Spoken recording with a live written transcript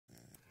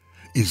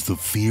Is the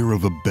fear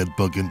of a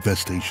bedbug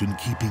infestation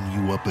keeping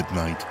you up at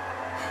night?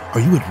 Are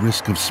you at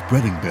risk of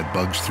spreading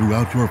bedbugs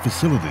throughout your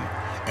facility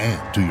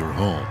and to your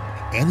home?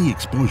 Any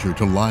exposure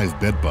to live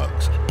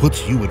bedbugs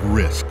puts you at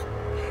risk.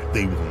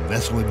 They will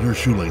nestle in your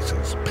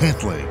shoelaces,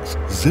 pant legs,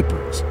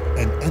 zippers,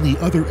 and any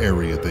other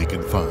area they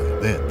can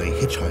find. Then they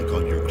hitchhike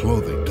on your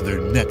clothing to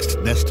their next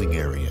nesting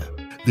area.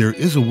 There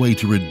is a way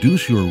to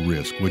reduce your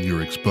risk when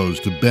you're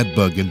exposed to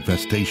bedbug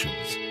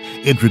infestations.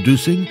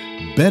 Introducing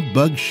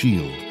Bedbug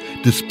Shield,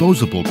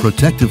 disposable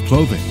protective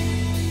clothing.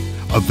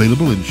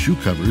 Available in shoe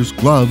covers,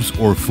 gloves,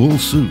 or full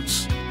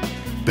suits.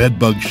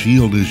 Bedbug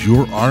Shield is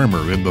your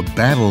armor in the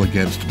battle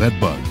against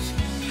bedbugs.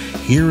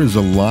 Here is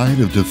a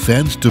line of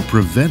defense to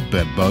prevent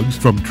bedbugs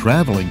from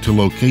traveling to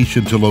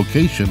location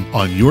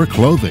on your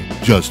clothing.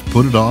 Just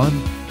put it on,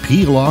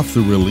 peel off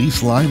the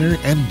release liner,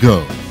 and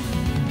go.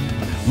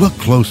 Look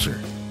closer.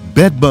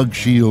 Bedbug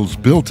Shield's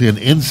built-in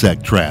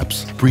insect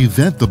traps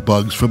prevent the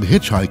bugs from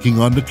hitchhiking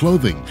onto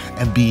clothing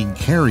and being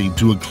carried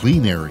to a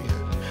clean area.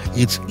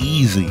 It's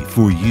easy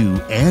for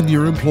you and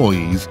your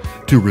employees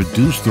to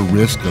reduce the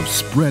risk of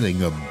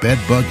spreading a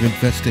bedbug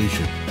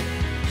infestation.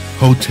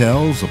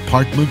 Hotels,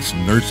 apartments,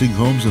 nursing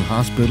homes and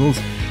hospitals,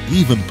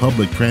 even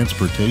public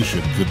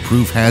transportation could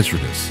prove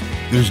hazardous.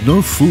 There's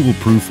no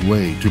foolproof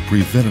way to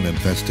prevent an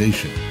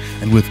infestation,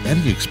 and with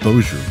any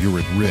exposure, you're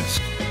at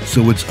risk.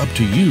 So it's up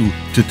to you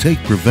to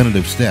take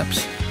preventative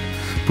steps.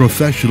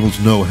 Professionals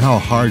know how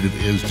hard it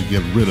is to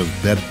get rid of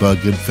bedbug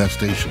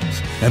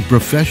infestations, and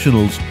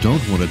professionals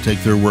don't want to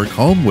take their work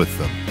home with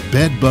them.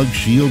 Bedbug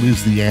Shield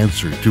is the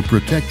answer to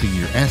protecting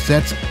your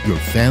assets, your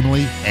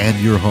family, and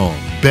your home.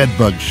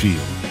 Bedbug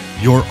Shield,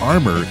 your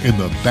armor in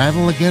the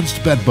battle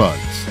against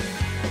bedbugs.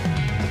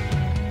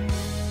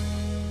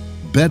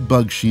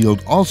 Bedbug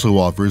Shield also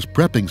offers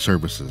prepping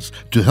services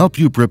to help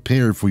you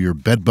prepare for your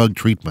bedbug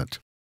treatment.